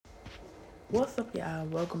What's up, y'all?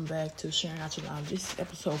 Welcome back to Sharing Out Your Knowledge. This is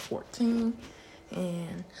episode 14,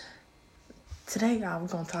 and today I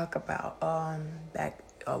was gonna talk about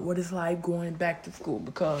what it's like going back to school,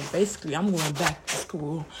 because basically I'm going back to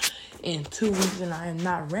school in 2 weeks, and I am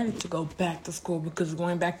not ready to go back to school because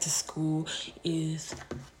going back to school is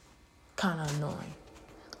kind of annoying,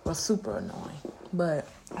 well, super annoying. But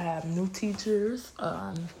I have new teachers,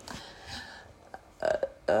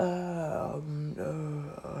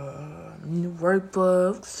 new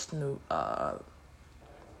workbooks, new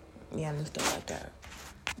stuff like that.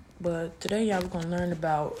 But today, y'all, we're gonna learn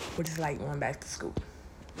about what it's like going back to school.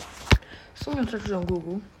 So I'm gonna search on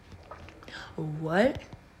Google. What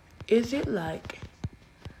is it like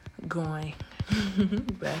going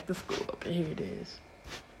back to school? Okay, here it is.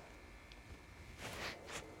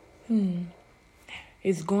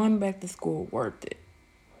 Is going back to school worth it?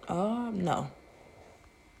 No.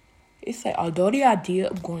 It's like, although the idea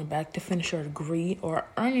of going back to finish your degree or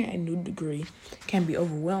earning a new degree can be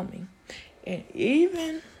overwhelming and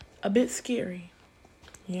even a bit scary.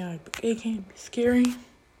 Yeah, it can be scary.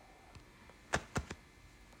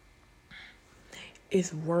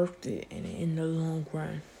 It's worth it in the long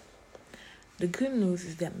run. The good news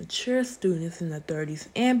is that mature students in their 30s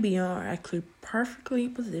and beyond are actually perfectly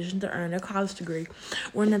positioned to earn a college degree.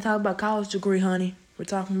 We're not talking about college degree, honey. We're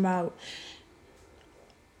talking about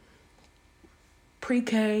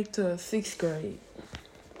pre-K to 6th grade.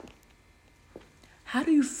 How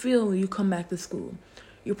do you feel when you come back to school?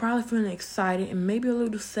 You're probably feeling excited and maybe a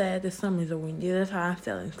little sad that summer's over. Yeah, that's how I'm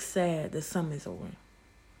feeling, sad that summer's over.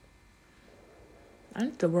 I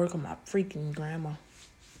need to work on my freaking grammar.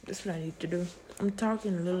 That's what I need to do. I'm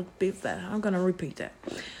talking a little bit fast. I'm going to repeat that.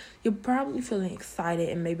 You're probably feeling excited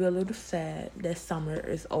and maybe a little sad that summer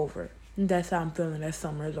is over. That's how I'm feeling, that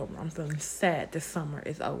summer is over. I'm feeling sad that summer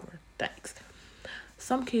is over. Thanks.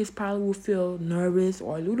 Some kids probably will feel nervous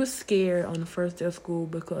or a little scared on the first day of school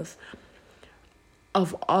because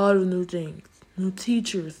of all the new things. New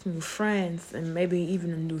teachers, new friends, and maybe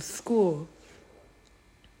even a new school.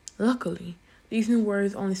 Luckily, these new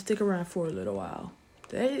words only stick around for a little while.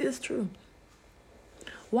 That is true.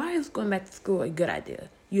 Why is going back to school a good idea?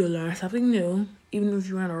 You'll learn something new, even if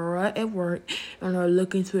you're in a rut at work and are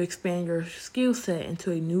looking to expand your skill set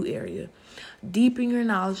into a new area. Deepen your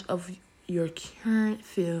knowledge of your current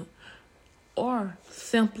field, or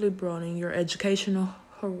simply broadening your educational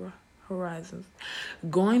horizons.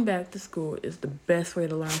 Going back to school is the best way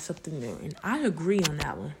to learn something new, and I agree on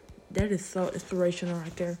that one. That is so inspirational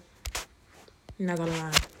right there. I'm not gonna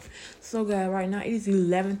lie. So guys, right now it is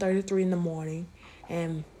 11:33 in the morning,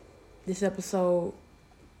 and this episode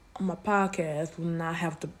on my podcast will not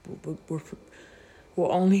have to will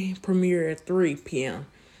only premiere at 3 p.m.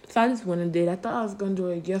 So I just went and did. I thought I was gonna do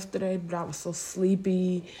it yesterday, but I was so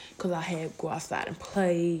sleepy because I had to go outside and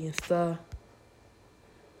play and stuff.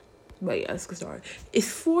 But yeah, let's get started. It's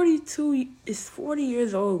 40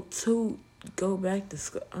 years old to go back to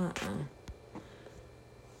school.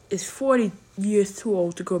 It's 40 years too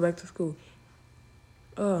old to go back to school.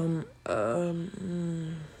 I don't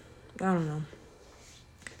know.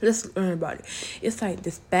 Let's learn about it. It's like,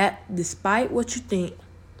 despite what you think,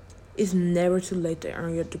 it's never too late to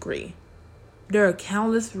earn your degree. There are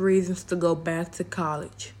countless reasons to go back to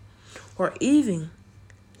college, or even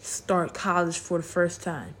start college for the first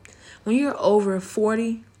time. When you're over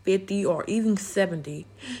 40, 50, or even 70,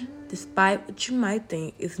 despite what you might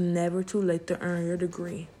think, it's never too late to earn your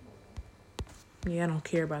degree. Yeah, I don't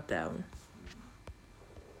care about that one.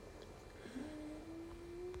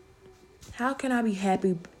 How can I be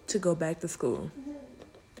happy to go back to school?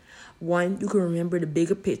 1, you can remember the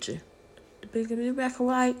bigger picture. The bigger black and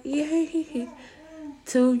white. Yeah.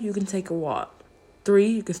 2, you can take a walk. 3,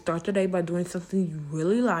 you can start the day by doing something you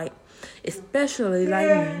really like, especially like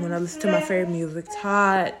me when I listen to my favorite music,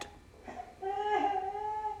 Todd.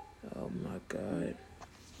 Oh my God.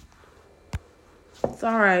 It's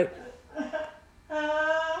all right.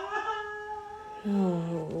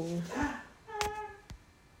 Oh.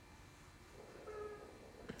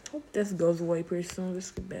 Hope this goes away pretty soon. Let's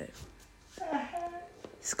get back.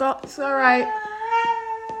 It's all right.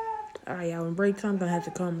 All right, y'all. When break time, I'm gonna have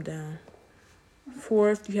to calm down.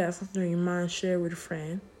 4, if you have something in your mind, share with a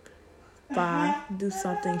friend. 5, do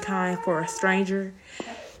something kind for a stranger.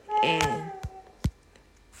 And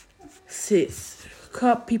 6,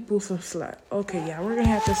 cut people some slack. Okay, yeah, we're gonna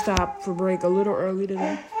have to stop for break a little early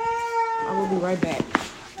today. I will be right back.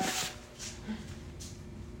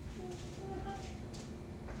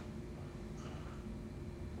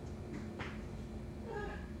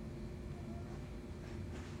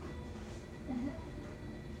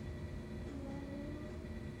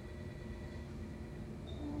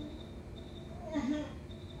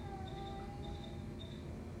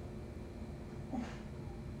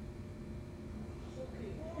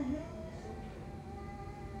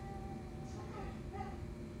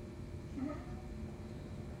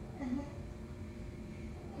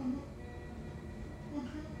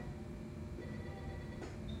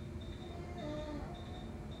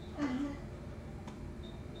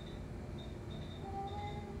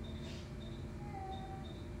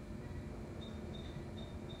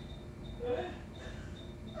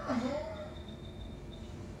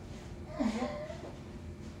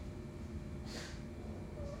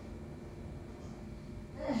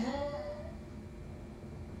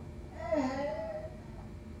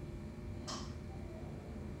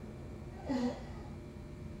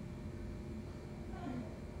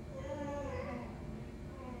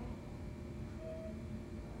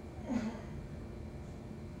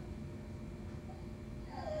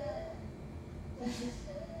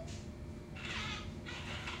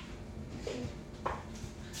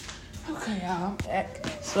 y'all.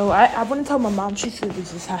 So I went and told my mom. She said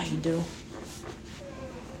this is how he do.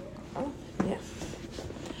 Oh, yeah.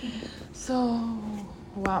 So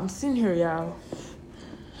while I'm sitting here, y'all,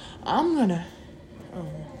 I'm gonna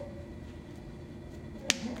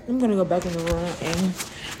go back in the room and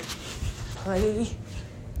play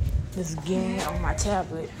this game on my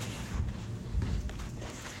tablet.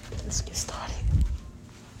 Let's get started.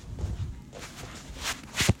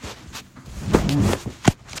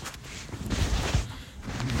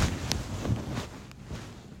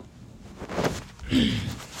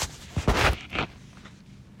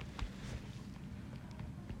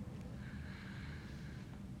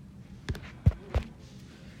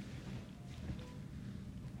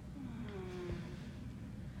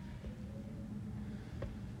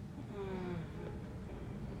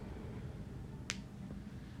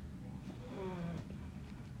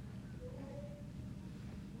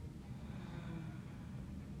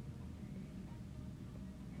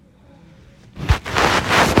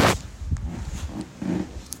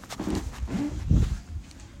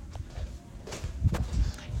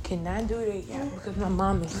 Cannot do that yet because my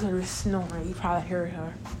mom is literally snoring. You probably heard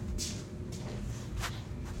her.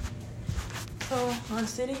 So I'm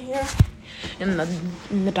sitting here in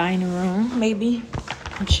the dining room, maybe,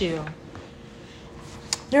 and chill.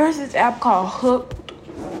 There's this app called Hooked.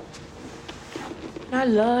 I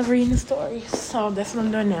love reading stories, so that's what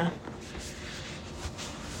I'm doing now.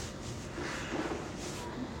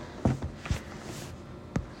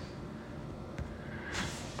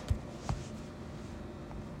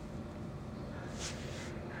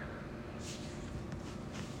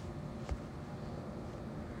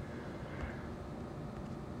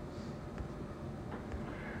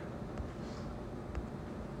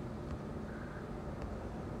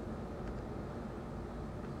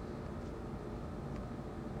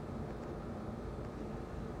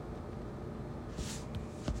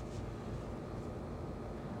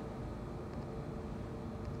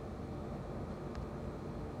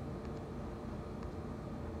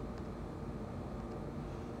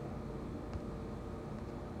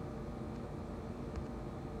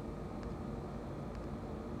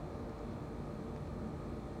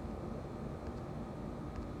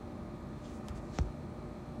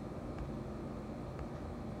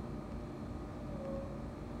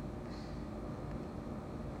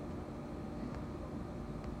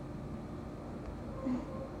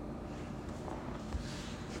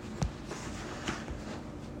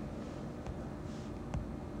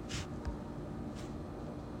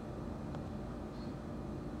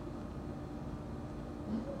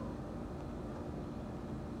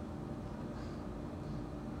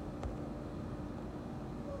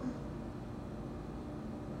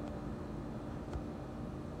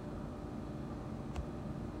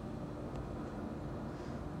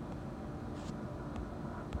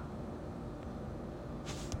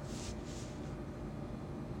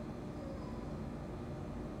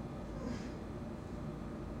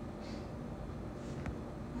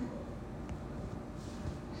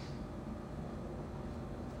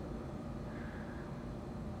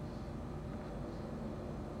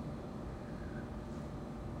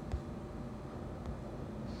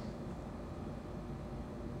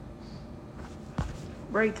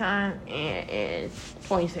 Break time and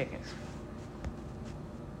 20 seconds.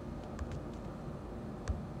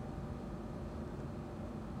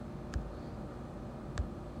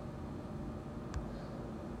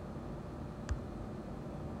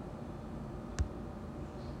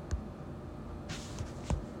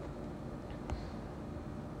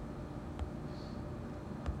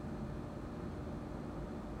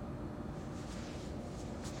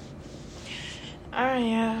 Alright,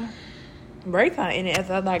 yeah. Break time in it as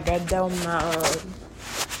I got done my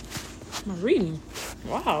reading.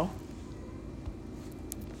 Wow.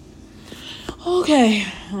 Okay.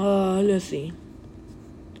 Let's see.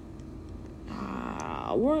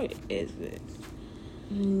 Where is it?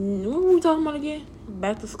 What were we talking about again?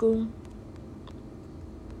 Back to school.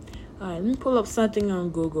 Alright, let me pull up something on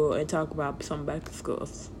Google and talk about some back to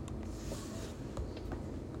schools.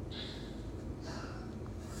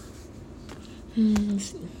 Let's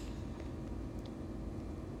see.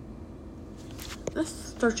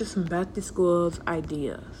 Let's search some back to schools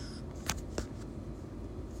ideas.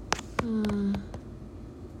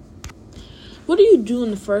 What do you do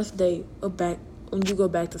on the first day of when you go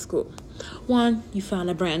back to school? 1, you find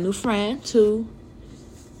a brand new friend. 2,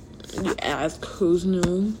 you ask who's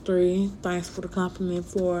new. 3, thanks for the compliment.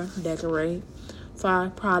 4, decorate.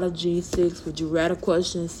 5, prodigy. 6, would you rather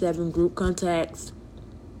questions. 7, group contacts.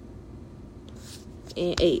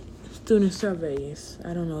 And 8, student surveys.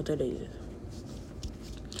 I don't know what that is.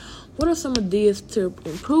 What are some ideas to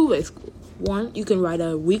improve a school? 1, you can write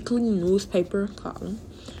a weekly newspaper column.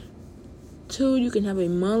 2, you can have a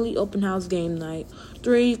monthly open house game night.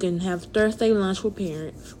 3, you can have Thursday lunch with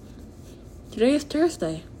parents. Today is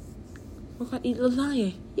Thursday. We're going to eat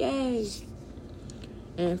lasagna. Yay!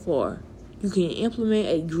 And 4, you can implement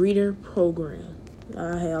a greeter program.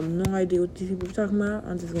 I have no idea what these people are talking about.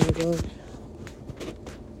 I'm just going to go.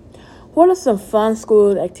 What are some fun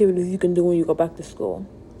school activities you can do when you go back to school?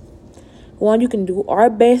 1, you can do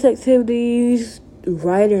art-based activities,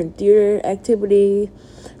 writer and theater activities,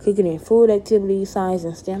 cooking and food activities, science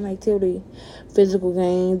and STEM activity, physical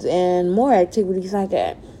games, and more activities like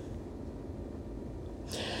that.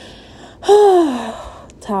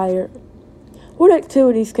 Tired. What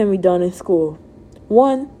activities can be done in school?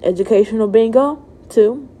 1, educational bingo.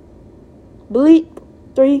 2, bleep.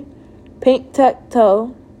 3, pink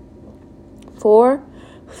tac-toe. 4,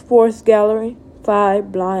 sports gallery.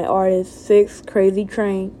 5, blind artist. 6, crazy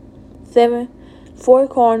train. 7, four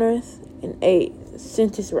corners. And 8,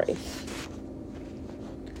 sentence race.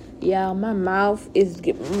 Yeah, my mouth is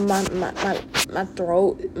my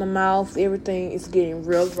throat, my mouth, everything is getting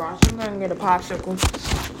real dry. So I'm gonna get a popsicle.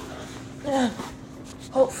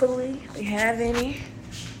 Hopefully they have any.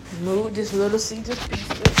 Move this little Caesar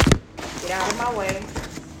pizza. Get out of my way.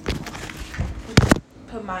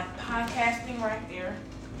 Put my podcasting right there.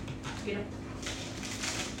 Get a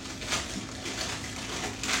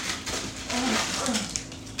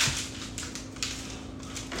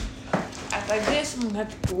Like this, I'm gonna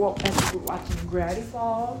have to walk back to watching Gravity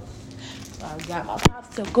Falls. So I got my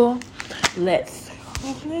popsicle. Let's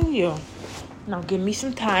open it. Now give me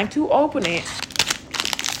some time to open it.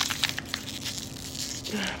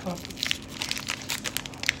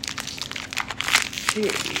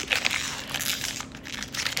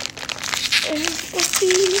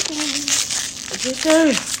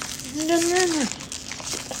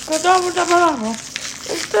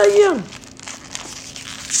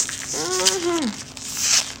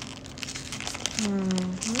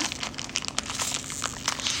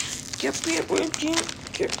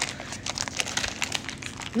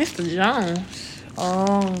 Mr. Jones.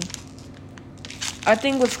 Oh. I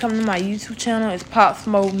think what's coming to my YouTube channel is Pop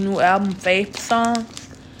Smoke's new album, Faith Song.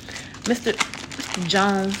 Mr.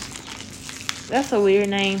 Jones. That's a weird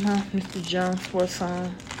name, huh? Mr. Jones for a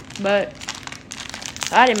song. But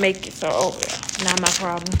I didn't make it, so oh yeah, not my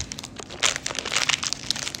problem.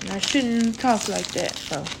 And I shouldn't talk like that,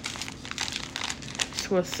 so that's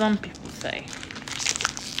what some people say.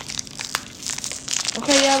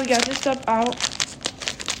 Okay, yeah, we got this stuff out.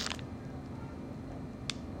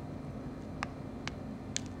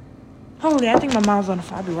 Holy, I think my mom's on the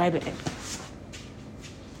phone. I'll be right back.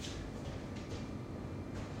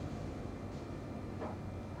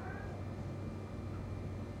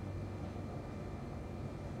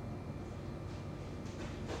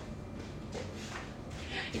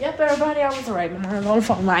 Yep, everybody, I was right. My mom's on the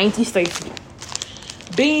phone. My Auntie Stacy.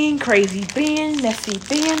 Being crazy, being messy,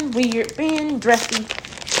 being weird, being dressy.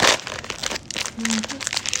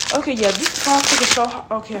 Okay, yeah, this plastic is so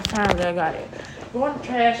hot. Okay, finally I got it. Go in the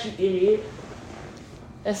trash, you idiot.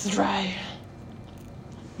 That's right.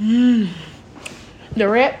 The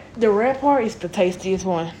red part is the tastiest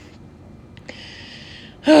one.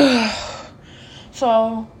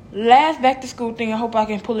 So, last back to school thing, I hope I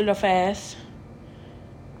can pull it up fast.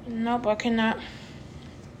 Nope, I cannot.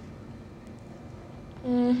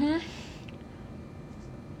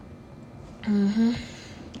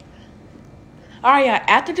 Alright, yeah,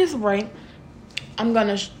 after this break, I'm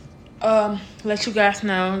gonna let you guys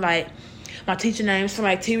know, like, my teacher names, some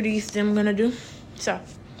activities that I'm gonna do. So,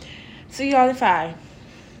 see y'all in 5.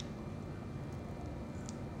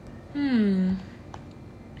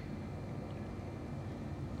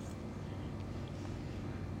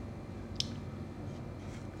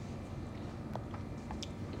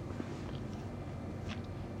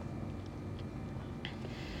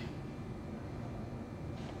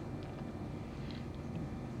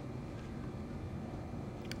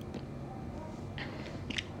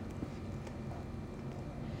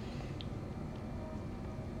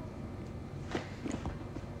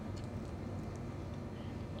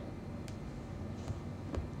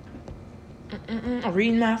 I'm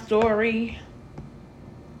reading my story.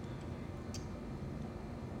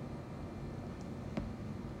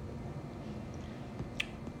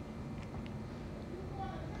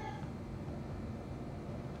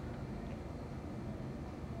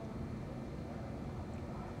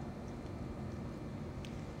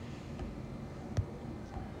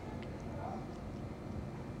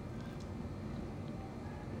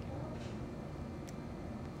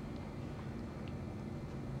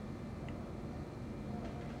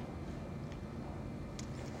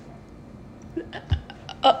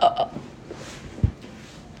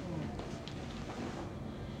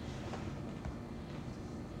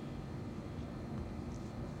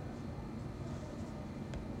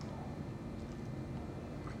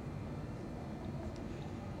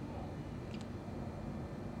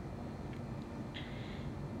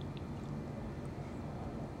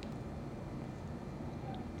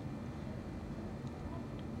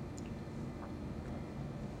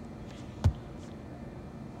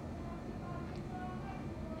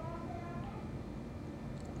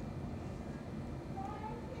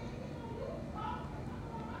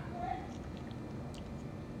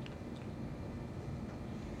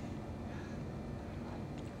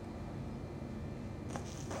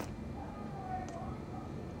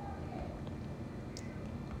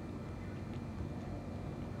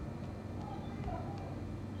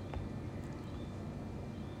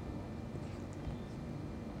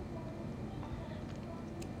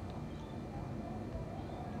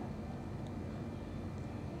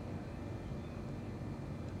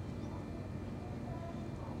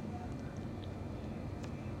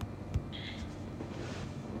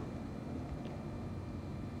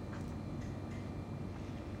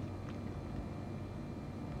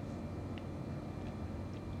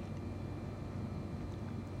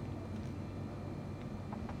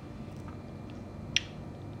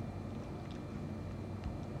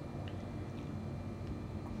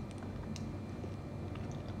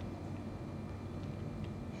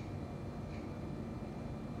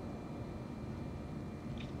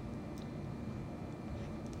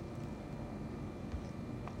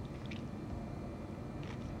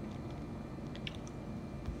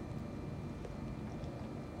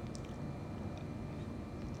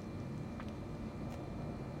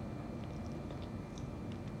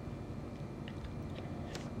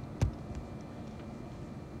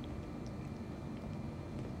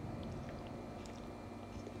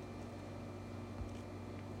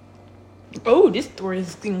 Oh, this story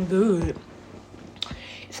is getting good.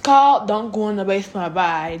 It's called Don't Go in the Basement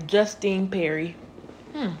by Justine Perry.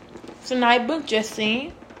 It's a nice book,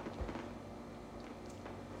 Justine.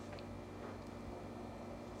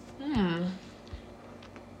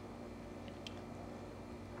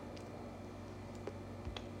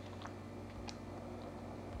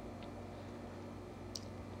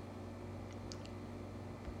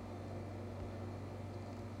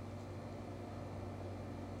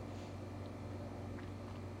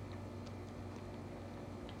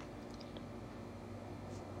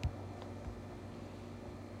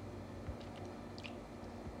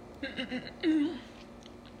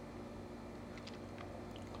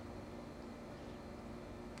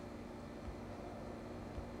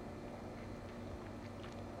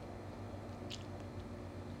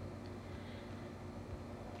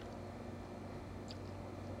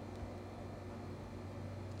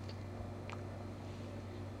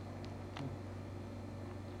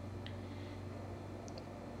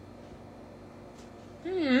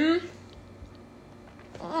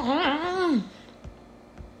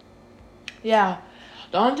 Yeah.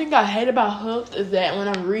 The only thing I hate about Hooked is that when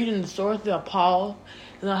I'm reading the stories, they'll pause,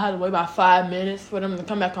 and I'll have to wait about 5 minutes for them to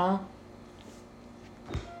come back on.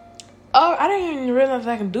 Oh, I didn't even realize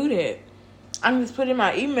I can do that. I can just put in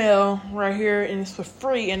my email right here, and it's for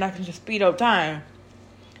free, and I can just speed up time.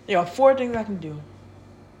 There are 4 things I can do.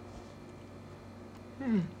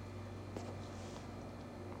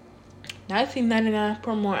 $19.99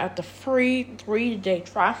 per month after free 3-day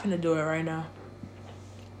trial. I'm finna do it right now.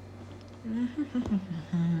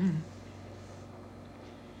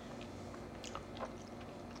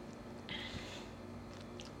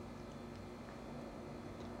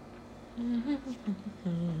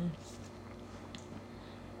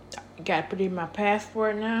 Gotta put in my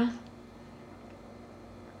passport now.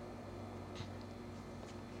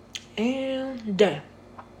 And done.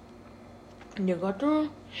 And you go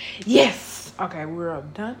through. Yes! Okay, we're all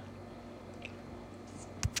done.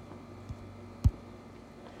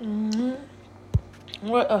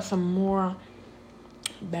 What are some more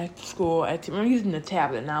back to school activities? I'm using the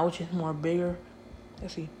tablet now, which is more bigger.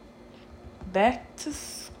 Let's see. Back to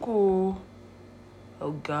school.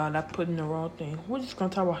 Oh God, I put in the wrong thing. We're just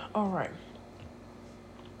gonna talk about. All right.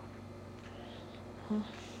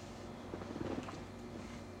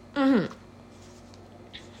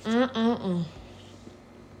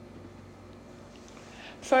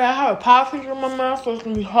 So I have a pop in my mouth, so it's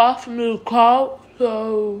gonna be hard for me to cough.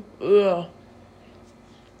 So yeah.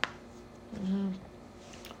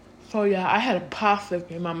 So yeah, I had a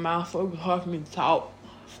popsicle in my mouth, so it was hard for me to talk.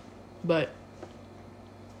 But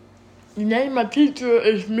the name of my teacher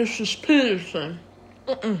is Mrs. Peterson.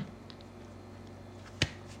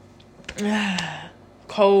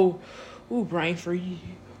 cold. Ooh, brain freeze.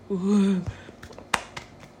 Ooh.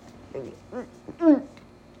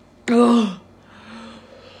 Ugh.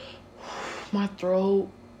 My throat.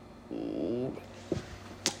 Ooh.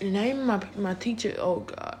 The name of my teacher, oh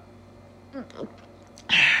God.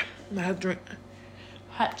 I have to drink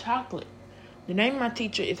hot chocolate. The name of my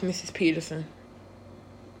teacher is Mrs. Peterson.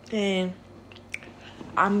 And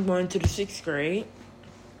I'm going to the 6th grade.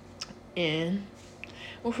 And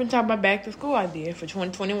we're going to talk about back to school idea for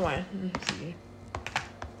 2021. Let's see.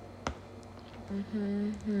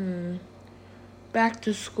 Back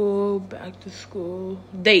to school.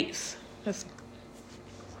 Dates. Let's see.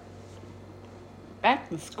 Back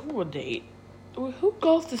to school date. Who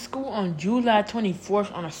goes to school on July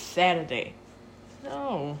 24th on a Saturday?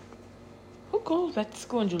 No. Who goes back to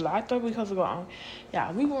school in July? I thought we supposed to go on.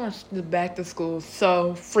 Yeah, we went back to school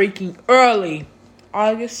so freaking early.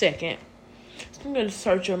 August 2nd. So I'm going to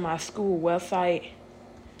search on my school website.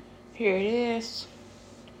 Here it is.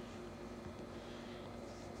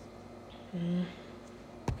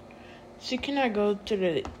 So can I go to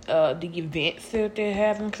the events that they're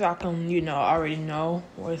having? Because I can, already know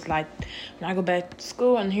what it's like when I go back to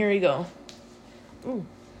school. And here we go. Ooh.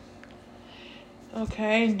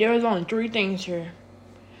 Okay, there's only 3 things here.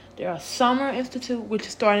 There's Summer Institute, which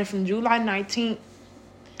is starting from July 19th,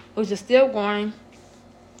 which is still going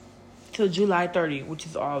till July 30th, which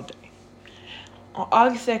is all day. On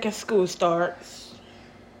August 2nd, school starts.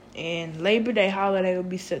 And Labor Day holiday will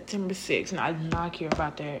be September 6th, and I do not care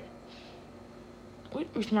about that.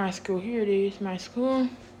 Where's my school? Here it is, my school.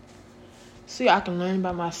 See, I can learn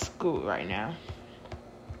about my school right now.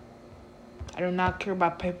 I do not care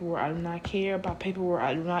about paperwork. I do not care about paperwork.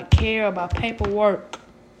 I do not care about paperwork.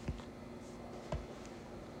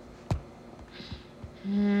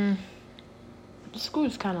 The school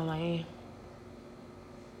is kind of lame.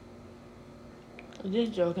 I'm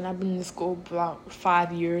just joking. I've been in school for about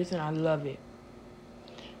 5 years and I love it.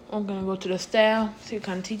 I'm gonna go to the staff, see what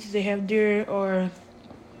kind of teachers they have there, or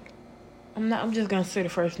I'm just gonna say the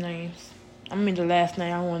first names. I mean the last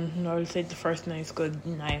name. I don't want to say the first names because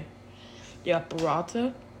Yeah,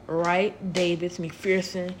 Peralta, Wright, Davis,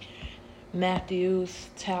 McPherson, Matthews,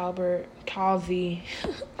 Talbert, Causey,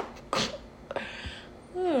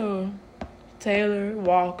 Taylor,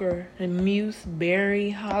 Walker, and Muse, Berry,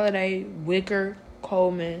 Holiday, Wicker,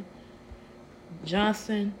 Coleman,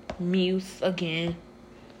 Johnson, Muse again,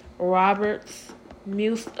 Roberts,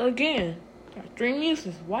 Muse again. 3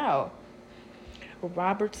 Muses, wow.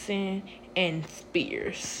 Robertson and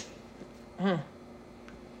Spears.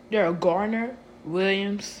 There are Garner,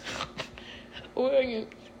 Williams, get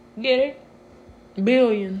it?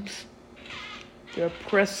 Billions. There are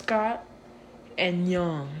Prescott and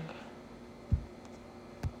Young.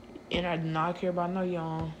 And I do not care about no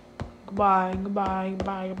Young. Goodbye.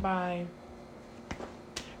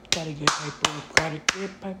 Gotta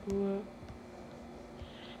get paperwork.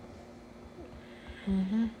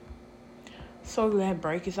 So glad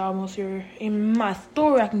break is almost here. In my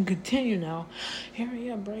story, I can continue now.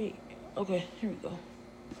 Hurry up, break. Okay, here we go.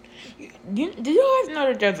 Did you guys know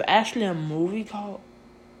that there's actually a movie called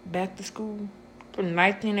Back to School from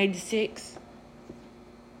 1986?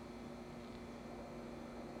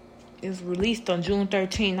 It was released on June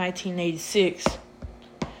 13, 1986.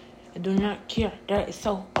 I do not care. That is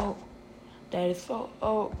so old.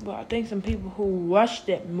 But I think some people who watched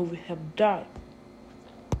that movie have died.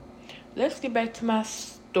 Let's get back to my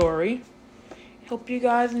story. Hope you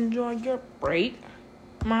guys enjoyed your break.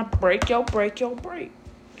 My break, your break.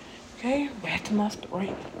 Okay, back to my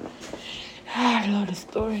story. I love the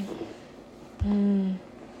story.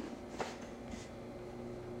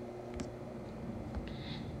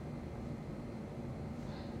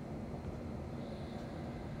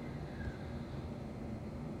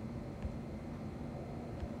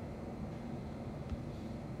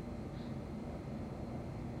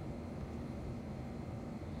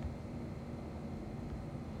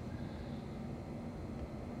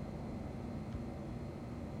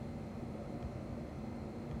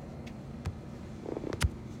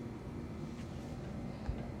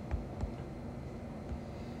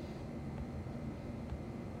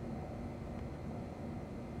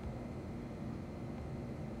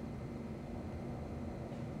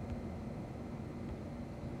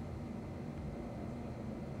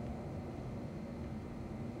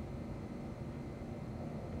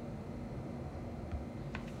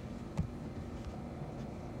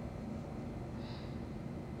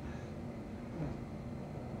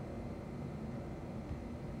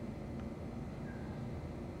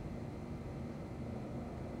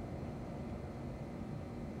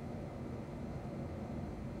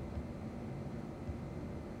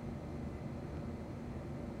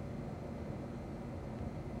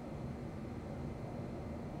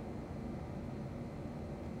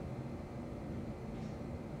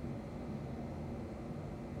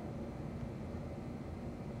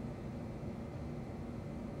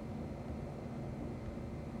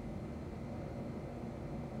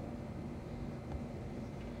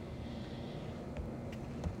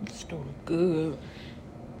 store good.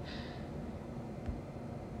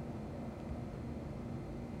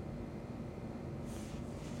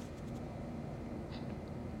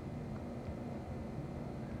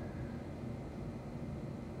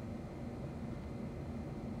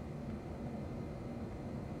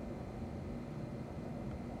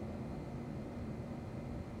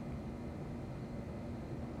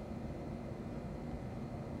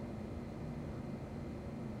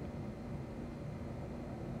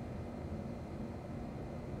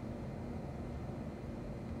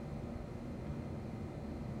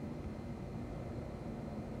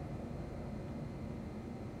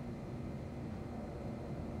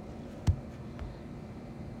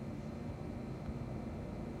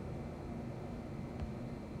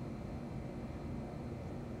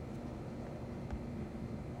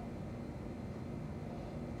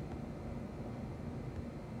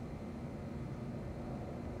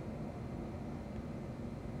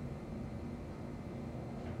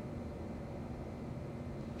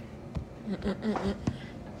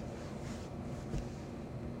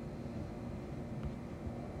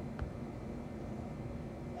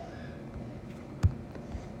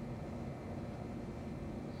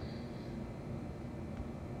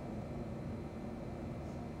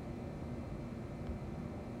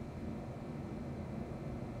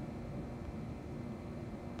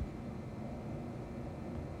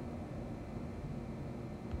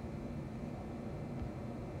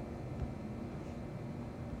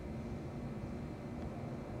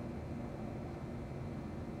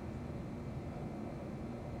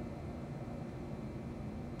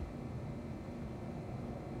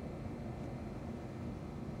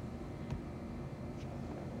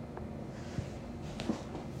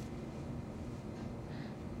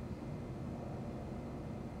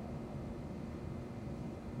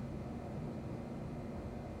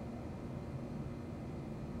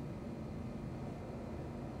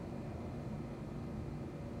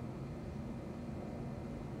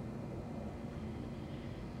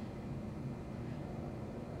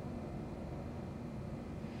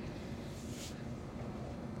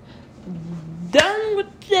 Done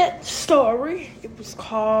with that story. It was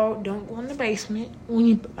called Don't Go in the Basement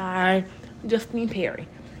by Justine Perry.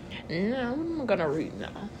 Now, what am I gonna read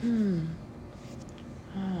now?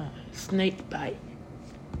 Snake Bite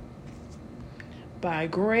by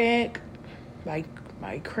Craig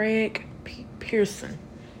Pearson.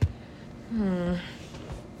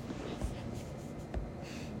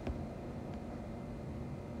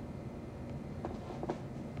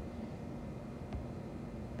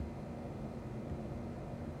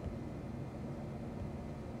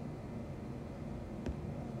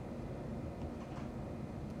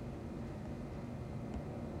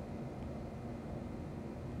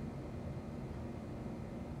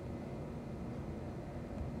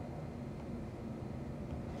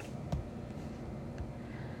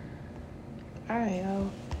 Alright, y'all.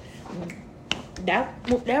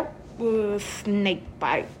 That was Snake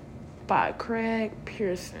Bite by Craig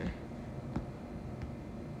Pearson.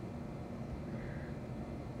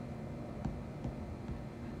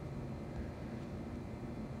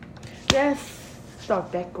 Let's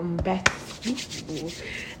start back on back to school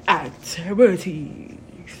activities.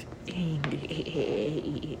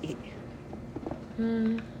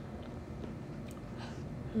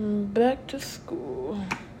 Back to school.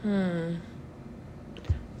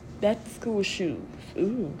 Back to school shoes.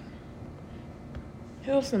 Ooh.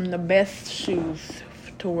 Here's some of the best shoes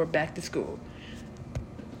to wear back to school.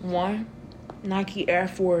 1, Nike Air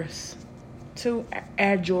Force. 2,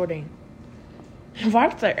 Air Jordan. Why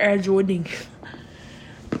is that Air Jordan?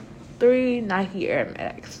 3, Nike Air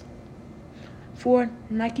Max. 4,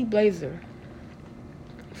 Nike Blazer.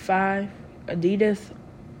 5, Adidas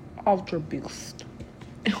Ultra Boost.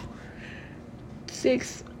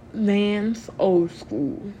 6, Vans Old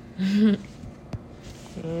School.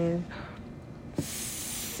 And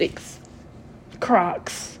 6,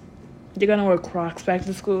 Crocs. You're gonna wear Crocs back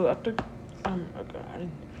to school after? Oh my god.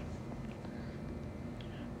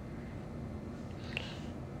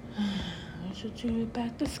 I should do it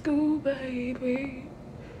back to school, baby.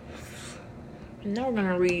 And now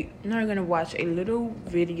we're gonna watch a little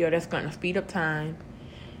video that's gonna speed up time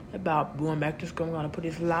about going back to school. I'm gonna put it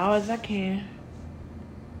as loud as I can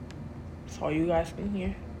so you guys can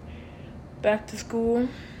hear. Back to school.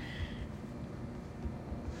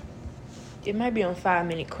 It might be on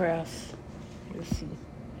 5-minute crafts. Let's see.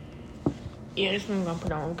 Yeah, this one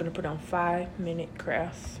I'm gonna put on 5-minute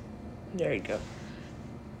crafts. There you go.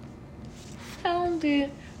 Found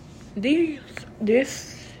it.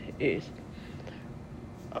 This is.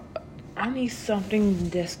 I need something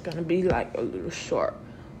that's gonna be like a little short.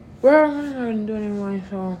 Well, I'm not gonna do it anyway,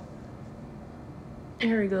 so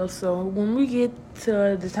here we go. So when we get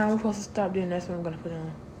to the time we're supposed to stop, then that's what I'm gonna put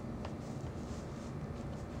on.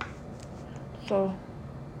 So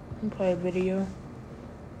let me play a video.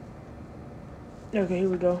 Okay, here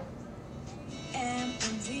we go. And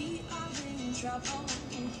we are in trouble,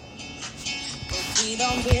 but we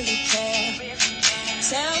don't really care.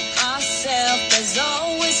 Tell ourselves there's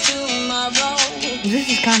always tomorrow. This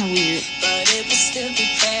is kind of weird. But it will still be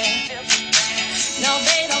fair. No,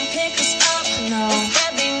 they don't pick us up. No.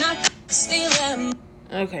 Instead they not steal them.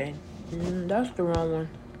 Okay, that's the wrong one.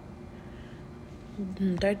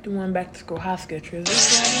 That's the one back to school high sketches.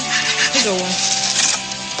 This one? Here's the one.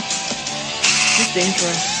 This is the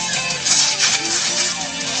intro.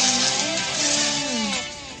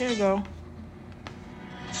 Here we go.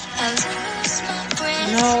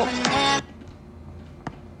 No.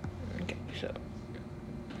 Okay, so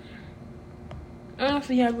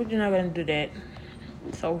honestly, yeah, we're not gonna do that.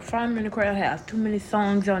 So 5 minute crowd has too many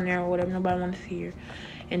songs on there or whatever nobody wants to hear,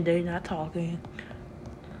 and they're not talking.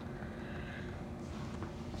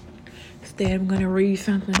 Instead, I'm gonna read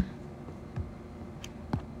something.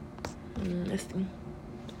 Let's see.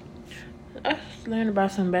 Let's learn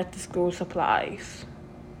about some back to school supplies.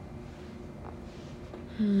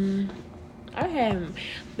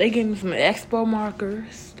 They gave me some Expo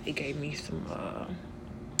markers. They gave me some,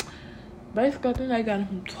 basically I think I got them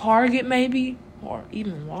from Target maybe, or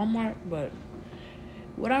even Walmart, but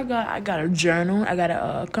what I got a journal, I got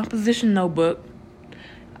a composition notebook,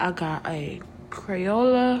 I got a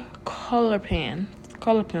Crayola color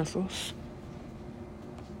pencils,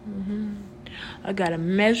 I got a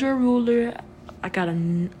measure ruler, I got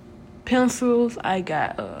pencils, I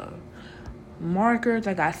got markers,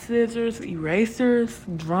 I got scissors, erasers,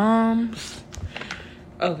 drums.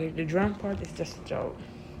 Okay, the drum part is just a joke.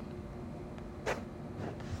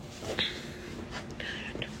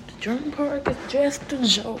 The drum part is just a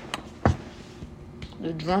joke.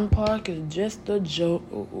 The drum part is just a joke.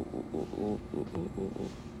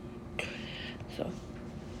 So,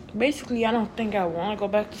 basically, I don't think I want to go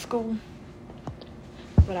back to school,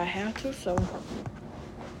 but I have to, so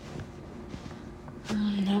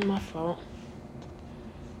not my fault.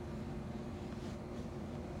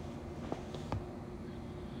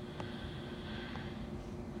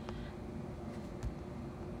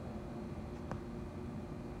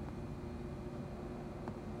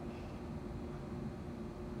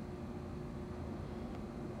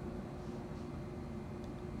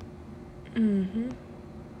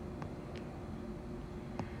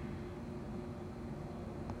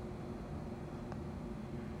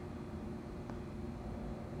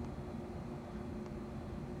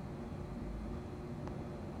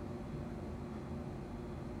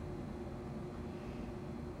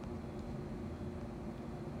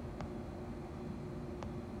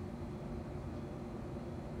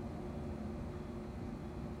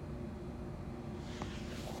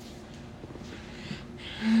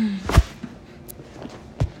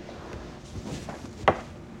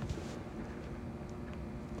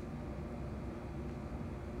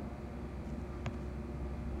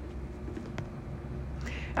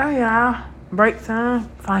 Oh yeah, break time.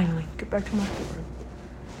 Finally, get back to my story.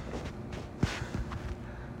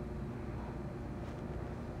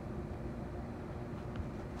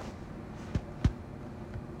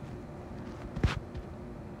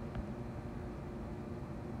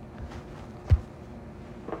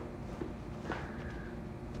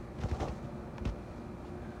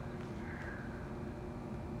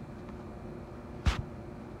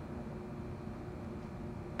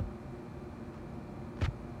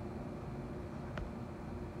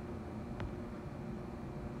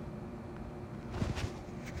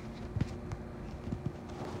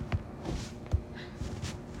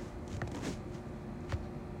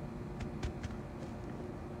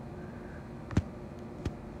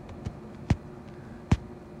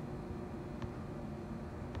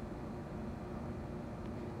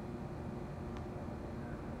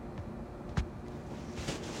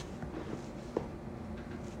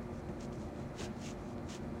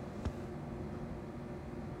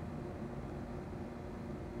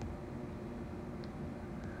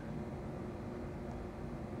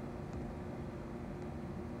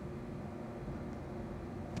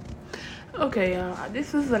 Okay, y'all,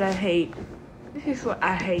 this is what I hate.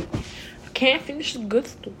 I can't finish a good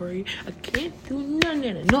story. I can't do none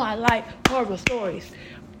of it. No, I like horrible stories.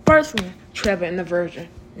 First one, Trevor and the Virgin.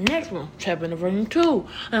 Next one, Trevor and the Virgin 2.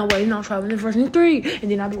 And I'm waiting on Trevor and the Virgin 3. And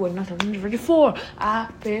then I'll be waiting on Trevor and the Virgin 4. I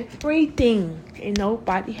feel everything. And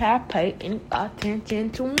nobody have paid any attention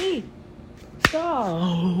to me.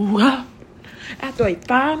 So, after like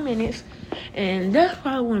 5 minutes, and that's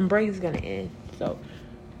probably when break is gonna end. So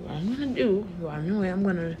what I'm gonna do, I'm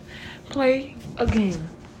gonna play a game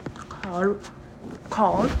called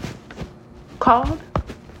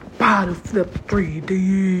Bottle Flip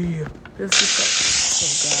 3D. Let's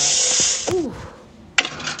get that. Oh God. Ooh.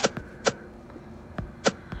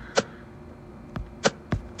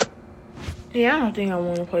 Yeah, I don't think I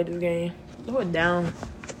want to play this game. Slow it down.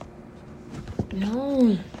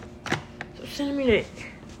 No. Stop sending me that.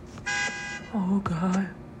 Oh God.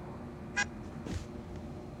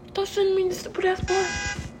 Stop sending me this stupid ass boy.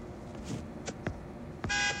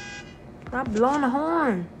 Stop blowing the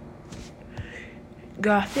horn.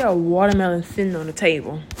 God, I see a watermelon sitting on the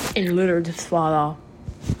table and literally just fall off.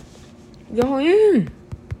 Go in.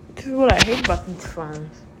 This is what I hate about these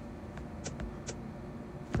phones.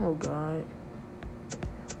 Oh God.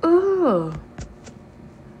 Ugh.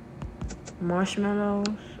 Marshmallows.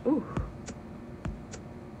 Ooh.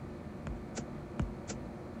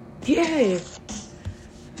 Yeah.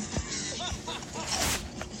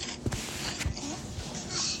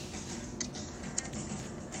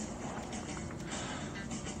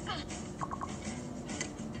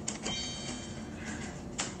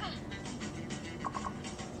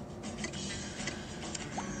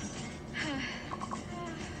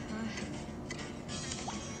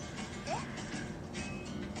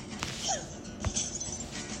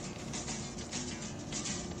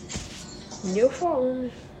 Your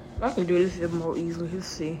phone. I can do this even more easily. Let's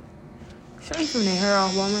see. Show you some of the hair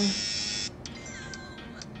off, woman.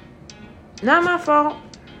 Not my fault.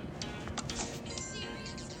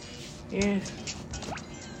 Yes.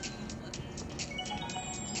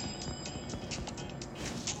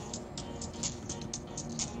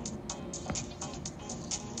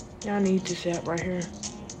 Y'all need this app right here.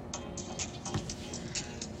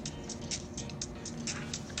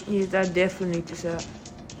 Yes, I definitely need this app.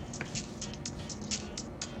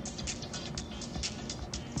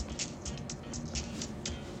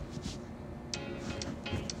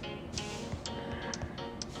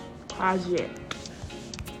 Project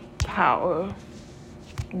Power.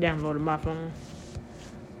 Downloaded my phone.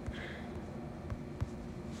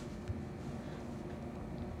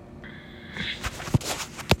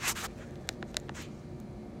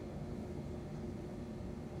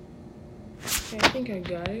 Okay, I think I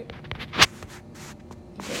got it.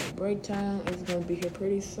 Okay, break time is gonna be here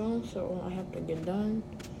pretty soon, so I have to get done.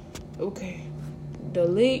 Okay.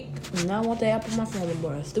 Delete. Now I want the app on my phone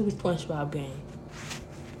anymore. Stupid SpongeBob game.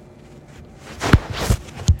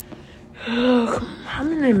 How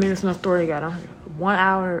many minutes my story got on here? 1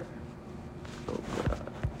 hour. Oh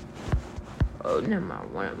God. Oh, never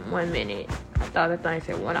mind. 1 minute. I thought that thing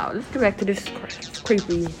said 1 hour. Let's get back to this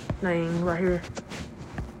creepy thing right here.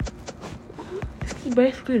 This is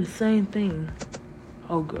basically the same thing.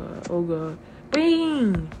 Oh God. Oh God.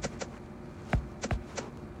 Bing.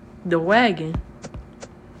 The wagon.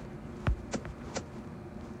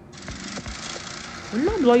 I'm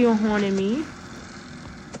not blow your horn at me.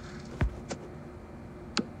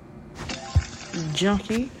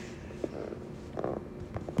 Junkie.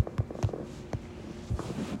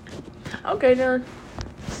 Okay, then.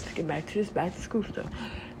 Let's get back to this back to school stuff.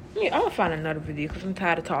 Yeah, I'm gonna find another video because I'm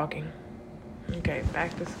tired of talking. Okay,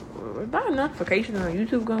 back to school. Is that a notification on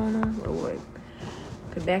YouTube going on? Or what?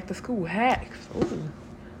 Cause back to school hacks. Ooh.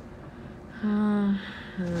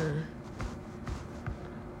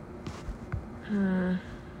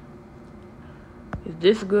 Is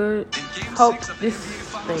this good? Hope this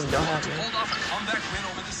thing don't happen.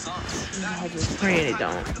 I'm just praying it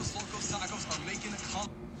don't.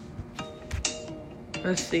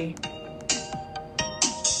 Let's see.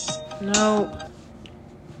 No.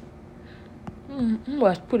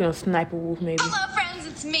 Let's put on Sniper Wolf maybe. Hello friends,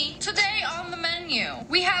 it's me. Today on the menu,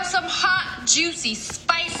 we have some hot, juicy,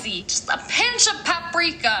 spicy, just a pinch of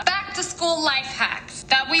paprika, back to school life hacks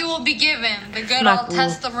that we will be given the good old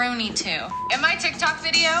testaroni to. In my TikTok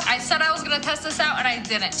video, I said I was gonna test this out and I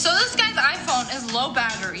didn't. So this guy's iPhone is low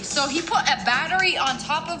battery. So he put a battery on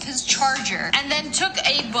top of his charger and then took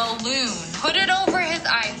a balloon, put it over his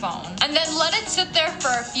iPhone, and then let it sit there for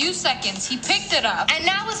a few seconds. He picked it up and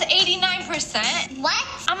now it's 89%. What?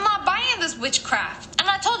 I'm not buying this witchcraft. And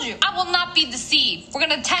I told you, I will not be deceived. We're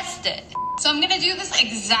gonna test it. So I'm gonna do this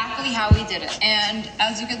exactly how we did it. And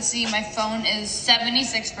as you can see, my phone is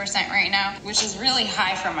 76% right now, which is really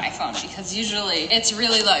high for my phone because usually it's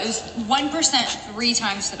really low. It was 1% 3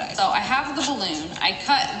 times today. So I have the balloon. I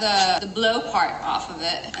cut the blow part off of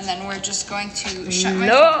it, and then we're just going to shut my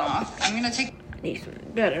phone off. I'm gonna take... I need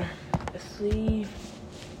something better. Let's see.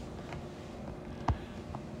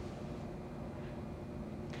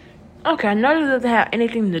 Okay, I know this doesn't have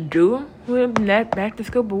anything to do with that back to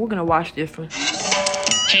school, but we're gonna watch this one.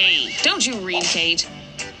 Hey, don't you read, Kate?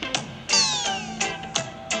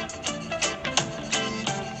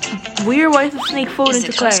 Weird ways to sneak food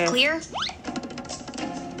into class. Is the coast clear?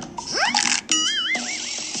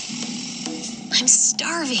 I'm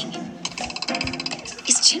starving.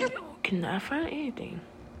 Is Jenner... Cannot find anything.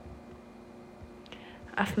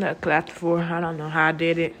 I snuck class before. I don't know how I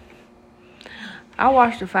did it. I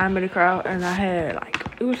watched the 5-minute crowd and I had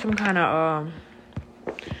it was some kind of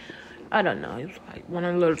I don't know. It was like one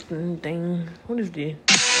of the little thing. What is this?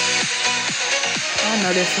 I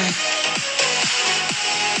know this one.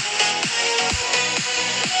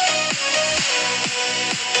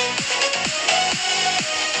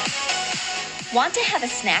 Want to have a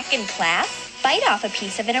snack in class? Bite off a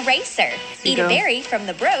piece of an eraser. Eat a berry from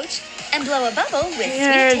the brooch and blow a bubble with sweet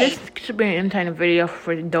tape. This should be an entertaining video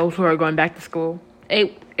for those who are going back to school.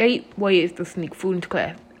 8 ways to sneak food into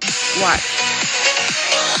class. Watch.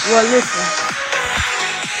 Well, listen.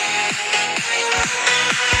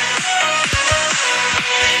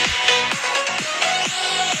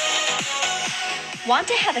 Want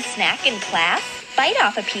to have a snack in class? Bite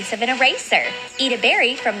off a piece of an eraser. Eat a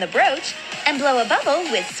berry from the brooch and blow a bubble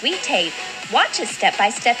with sweet tape. Watch a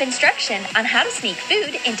step-by-step instruction on how to sneak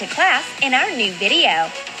food into class in our new video.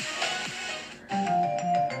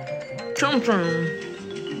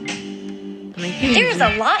 There's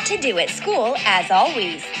a lot to do at school, as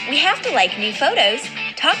always. We have to like new photos,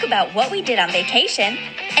 talk about what we did on vacation,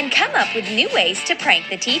 and come up with new ways to prank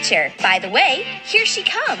the teacher. By the way, here she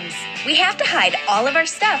comes. We have to hide all of our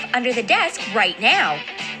stuff under the desk right now.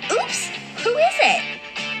 Oops, who is it?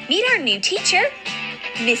 Meet our new teacher,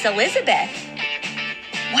 Miss Elizabeth.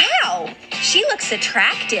 Wow, she looks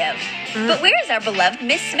attractive. But where's our beloved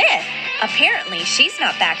Miss Smith? Apparently, she's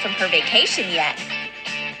not back from her vacation yet.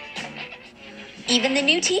 Even the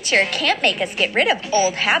new teacher can't make us get rid of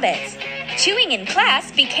old habits. Chewing in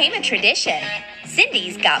class became a tradition.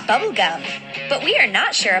 Cindy's got bubble gum, but we are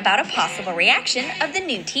not sure about a possible reaction of the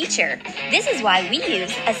new teacher. This is why we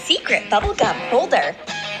use a secret bubble gum holder.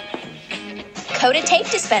 Coat a tape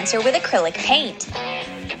dispenser with acrylic paint.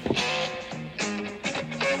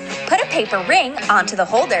 Put a paper ring onto the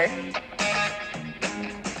holder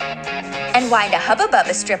and wind a Hubba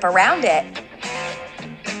Bubba strip around it.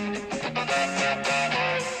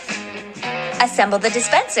 Assemble the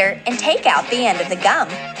dispenser and take out the end of the gum.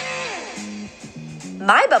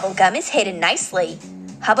 My bubble gum is hidden nicely.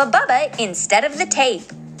 Hubba Bubba instead of the tape.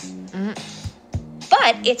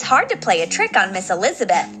 But it's hard to play a trick on Miss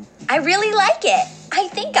Elizabeth. I really like it. I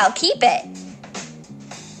think I'll keep it.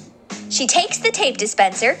 She takes the tape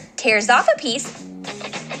dispenser, tears off a piece,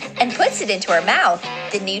 and puts it into her mouth.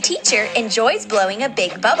 The new teacher enjoys blowing a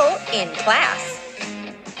big bubble in class.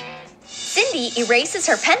 Cindy erases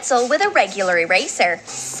her pencil with a regular eraser.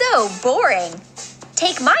 So boring.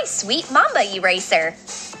 Take my sweet Mamba eraser.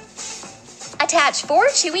 Attach 4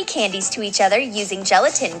 chewy candies to each other using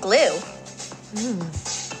gelatin glue.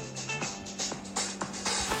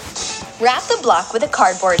 Wrap the block with a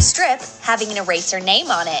cardboard strip, having an eraser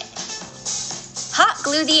name on it. Hot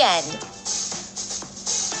glue the end.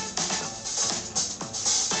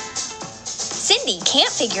 Cindy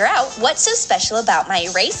can't figure out what's so special about my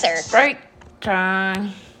eraser. Break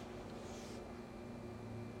time.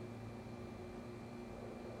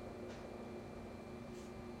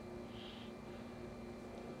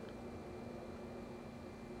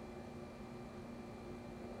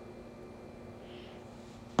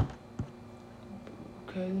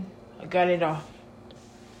 Okay, I got it off.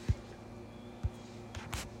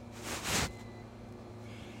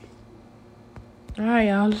 Alright,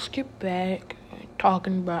 y'all, let's get back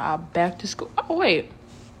talking about our back to school. Oh, wait.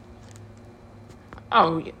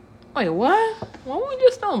 Oh, yeah. Wait, what? Why we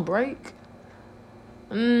just on break?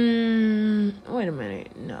 Wait a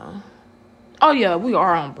minute. No. Oh, yeah, we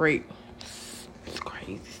are on break. It's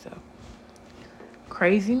crazy stuff.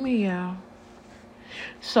 Crazy me, y'all.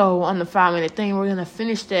 So, on the 5-minute thing, we're going to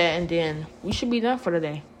finish that, and then we should be done for the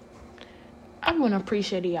day. I want to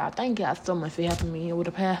appreciate y'all. Thank y'all so much for helping me over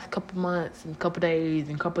the past couple months and couple days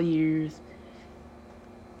and couple years.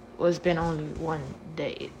 Well, it's been only one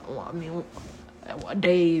day. Well, I mean,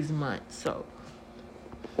 days, months. So,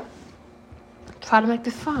 try to make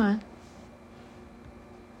this fun.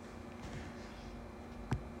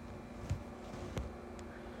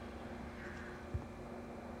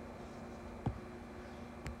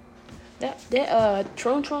 That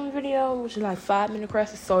Tron video, which is like 5-minute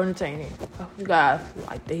class, is so entertaining. I hope you guys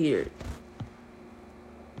like to hear it.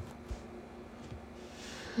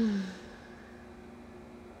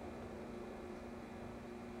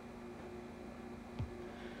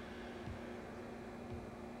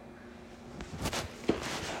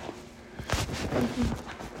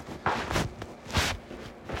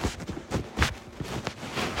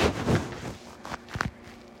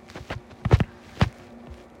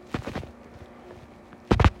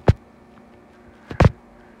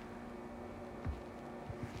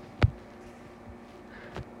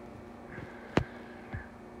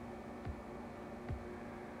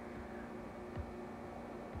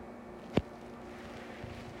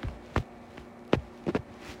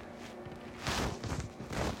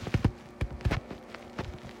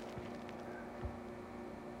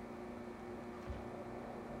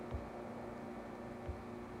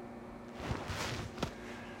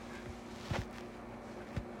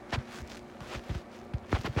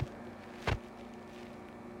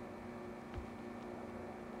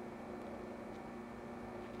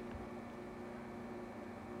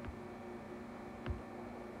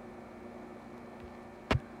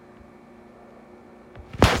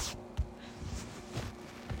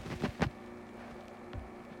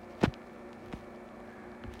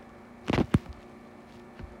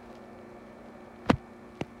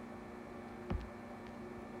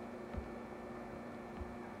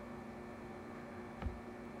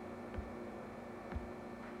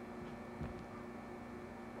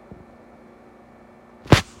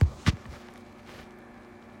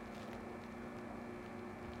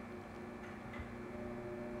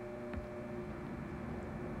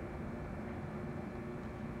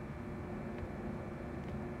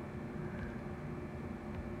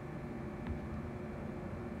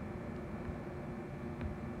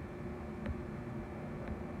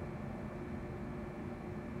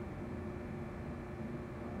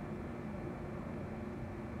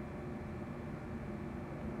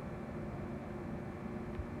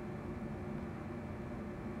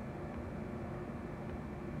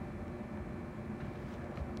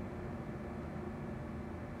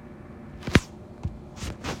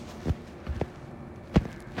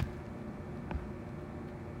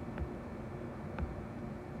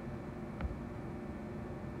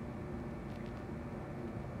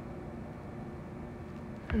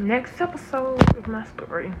 Next episode of my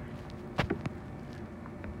story.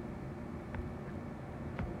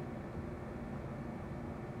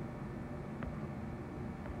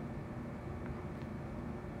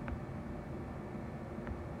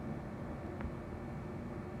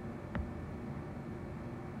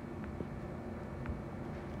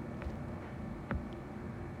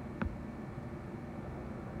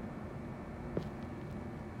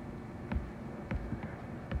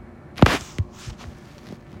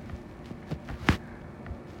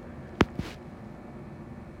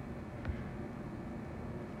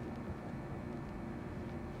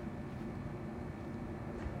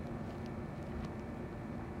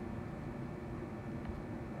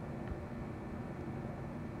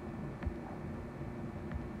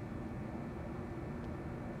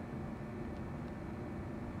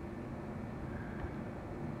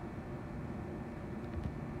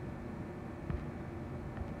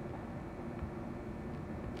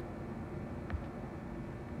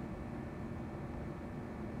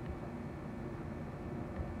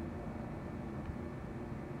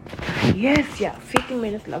 Yes, yeah, 50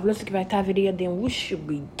 minutes left. Let's get back to our video, then we should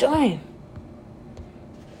be done.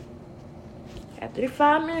 At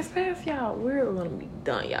 35 minutes past, y'all, we're gonna be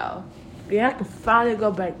done, y'all. Yeah, I can finally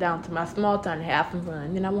go back down to my small town and have some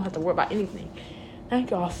fun. Then I won't have to worry about anything.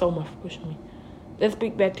 Thank y'all so much for pushing me. Let's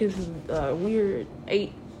speak back to this weird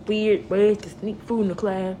ways to sneak food in the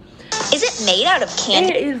class. Is it made out of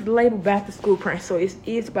candy? It is labeled back to school prank, so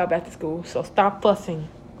it's about back to school. So stop fussing.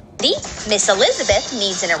 Miss Elizabeth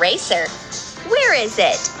needs an eraser. Where is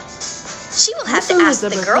it? She will have to ask the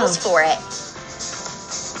girls for it.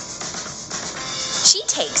 She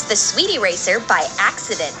takes the sweet eraser by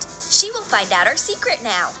accident. She will find out our secret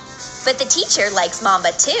now. But the teacher likes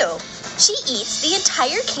Mamba too. She eats the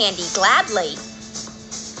entire candy gladly.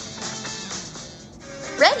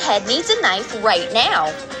 Redhead needs a knife right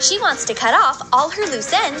now. She wants to cut off all her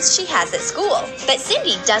loose ends she has at school. But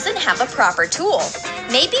Cindy doesn't have a proper tool.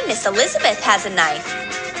 Maybe Miss Elizabeth has a knife.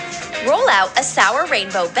 Roll out a sour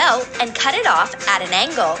rainbow belt and cut it off at an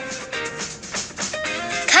angle.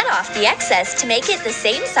 Cut off the excess to make it the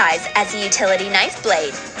same size as a utility knife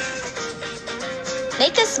blade.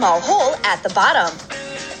 Make a small hole at the bottom.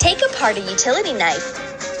 Take apart a utility knife.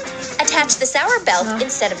 Attach the sour belt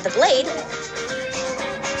instead of the blade.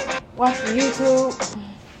 Watching YouTube.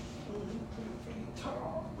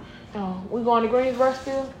 Oh, we going to Greensboro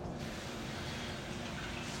still?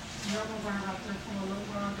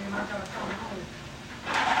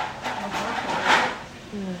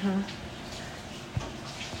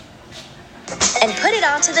 And put it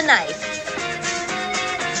onto the knife.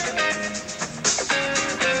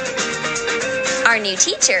 Our new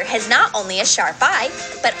teacher has not only a sharp eye,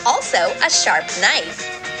 but also a sharp knife.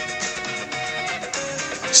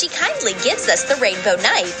 She kindly gives us the rainbow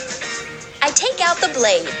knife. I take out the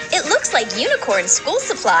blade. It looks like unicorn school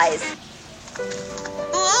supplies.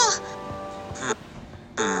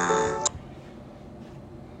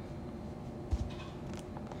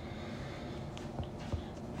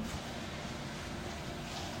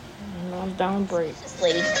 Down break.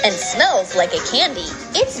 And smells like a candy.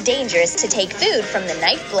 It's dangerous to take food from the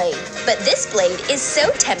knife blade, but this blade is so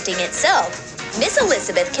tempting itself. Miss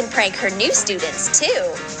Elizabeth can prank her new students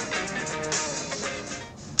too.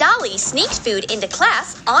 Dolly sneaked food into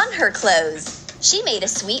class on her clothes. She made a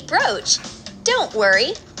sweet brooch. Don't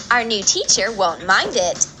worry, our new teacher won't mind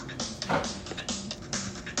it.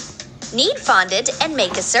 Knead fondant and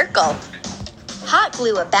make a circle. Hot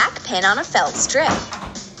glue a back pin on a felt strip.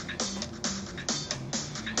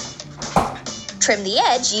 Trim the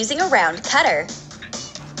edge using a round cutter.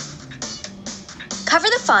 Cover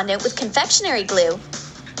the fondant with confectionery glue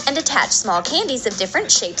and attach small candies of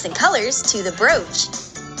different shapes and colors to the brooch.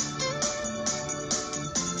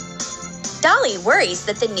 Dolly worries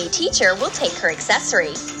that the new teacher will take her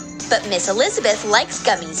accessory, but Miss Elizabeth likes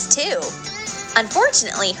gummies too.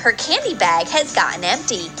 Unfortunately, her candy bag has gotten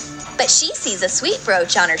empty, but she sees a sweet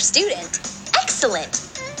brooch on her student. Excellent!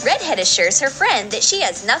 Redhead assures her friend that she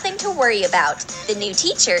has nothing to worry about. The new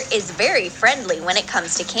teacher is very friendly when it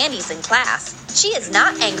comes to candies in class. She is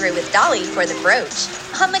not angry with Dolly for the brooch.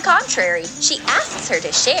 On the contrary, she asks her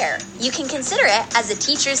to share. You can consider it as a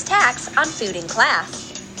teacher's tax on food in class.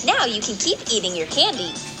 Now you can keep eating your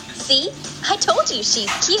candy. See? I told you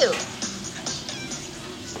she's cute.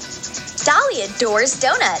 Dolly adores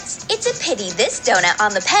donuts. It's a pity this donut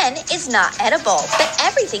on the pen is not edible, but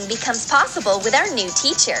everything becomes possible with our new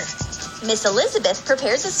teacher. Miss Elizabeth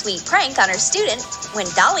prepares a sweet prank on her student when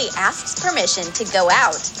Dolly asks permission to go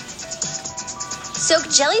out. Soak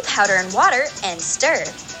jelly powder in water and stir.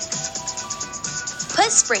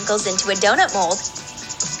 Put sprinkles into a donut mold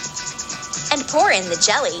and pour in the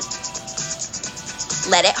jelly.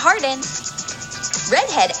 Let it harden.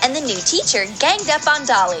 Redhead and the new teacher ganged up on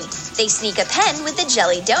Dolly. They sneak a pen with the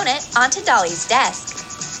jelly donut onto Dolly's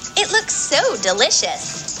desk. It looks so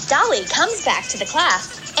delicious. Dolly comes back to the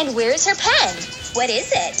class, and where's her pen? What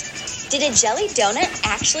is it? Did a jelly donut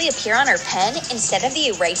actually appear on her pen instead of the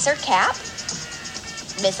eraser cap?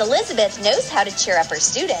 Miss Elizabeth knows how to cheer up her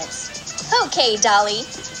students. Okay, Dolly,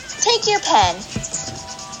 take your pen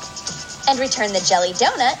and return the jelly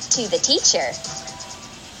donut to the teacher.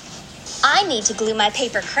 I need to glue my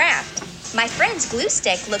paper craft. My friend's glue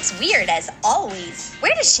stick looks weird as always.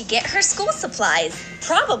 Where does she get her school supplies?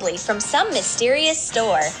 Probably from some mysterious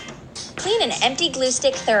store. Clean an empty glue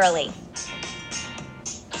stick thoroughly.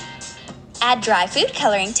 Add dry food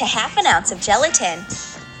coloring to half an ounce of gelatin.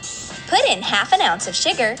 Put in half an ounce of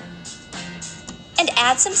sugar and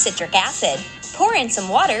add some citric acid. Pour in some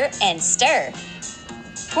water and stir.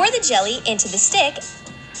 Pour the jelly into the stick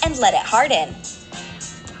and let it harden.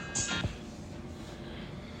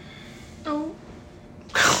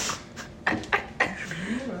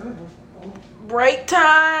 Break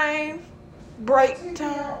time. Break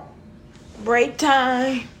time. Break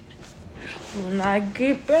time. When I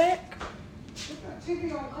get back.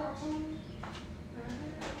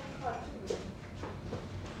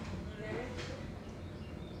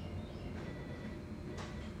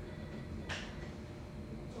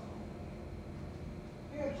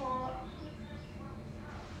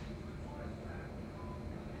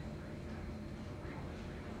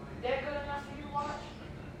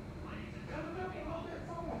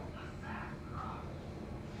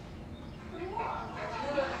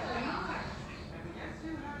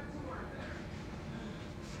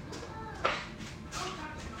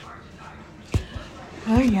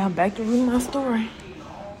 Oh yeah, I'm back to reading my story.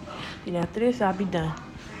 And after this, I'll be done.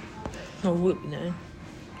 No, we'll be done.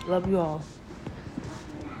 Love you all.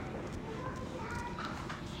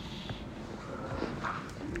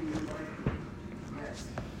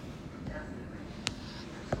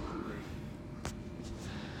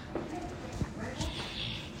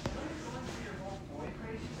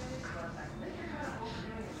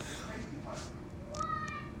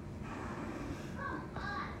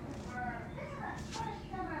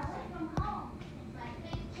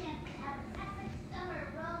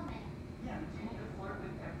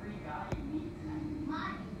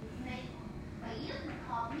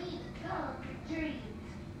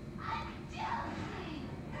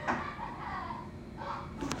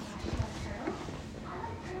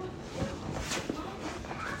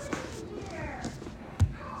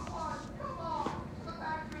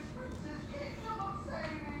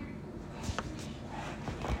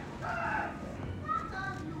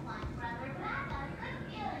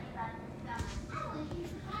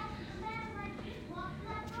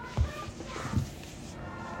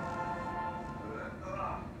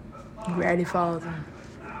 Gravity Falls.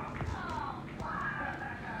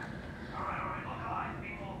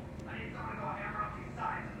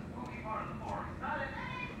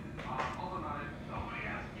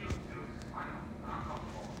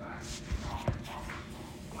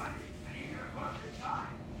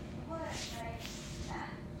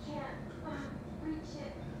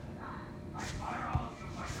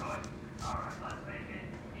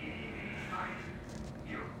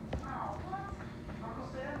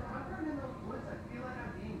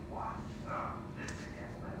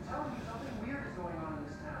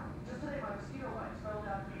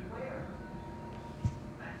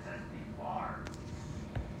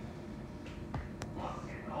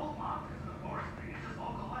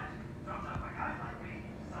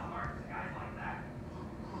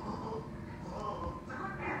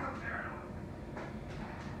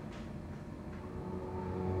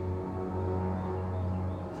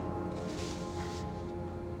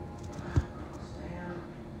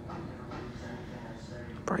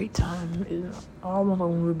 Break time is almost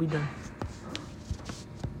when we'll be done.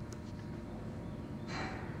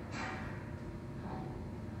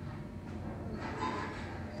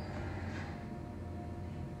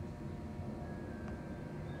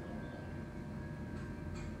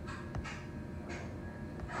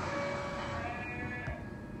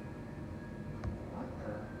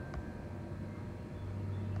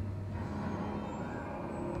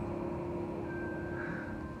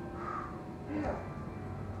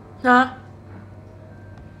 Huh?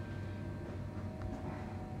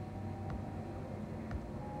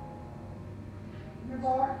 It's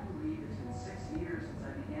hard to believe it's been 6 years since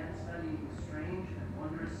I began studying the strange and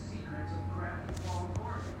wondrous secrets of crafty fallen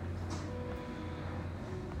forest.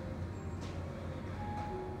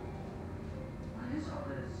 What is all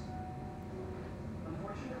this?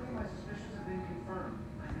 Unfortunately, my suspicions have been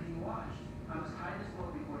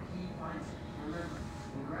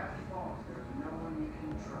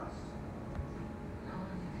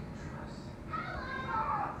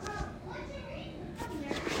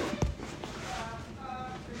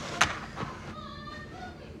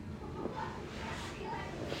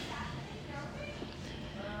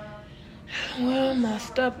Well, my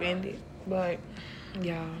stuff ended, but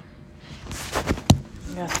yeah,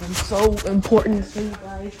 got some so important to you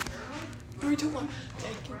guys. 3, 2, 1.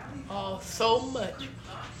 Thank you all so much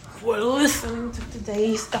for listening to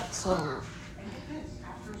today's episode.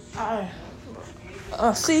 I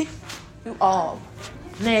see you all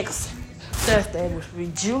next Thursday, which will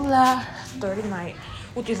be July 39th,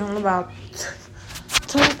 which is in about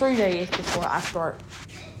 2 or 3 days before I start,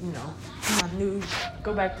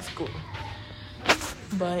 go back to school.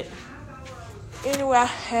 But anyway, I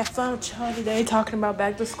had fun with y'all today talking about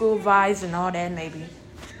back to school vibes and all that. Maybe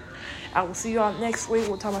I will see y'all next week.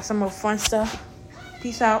 We'll talk about some more fun stuff.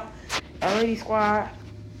 Peace out. LAD Squad.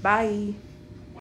 Bye.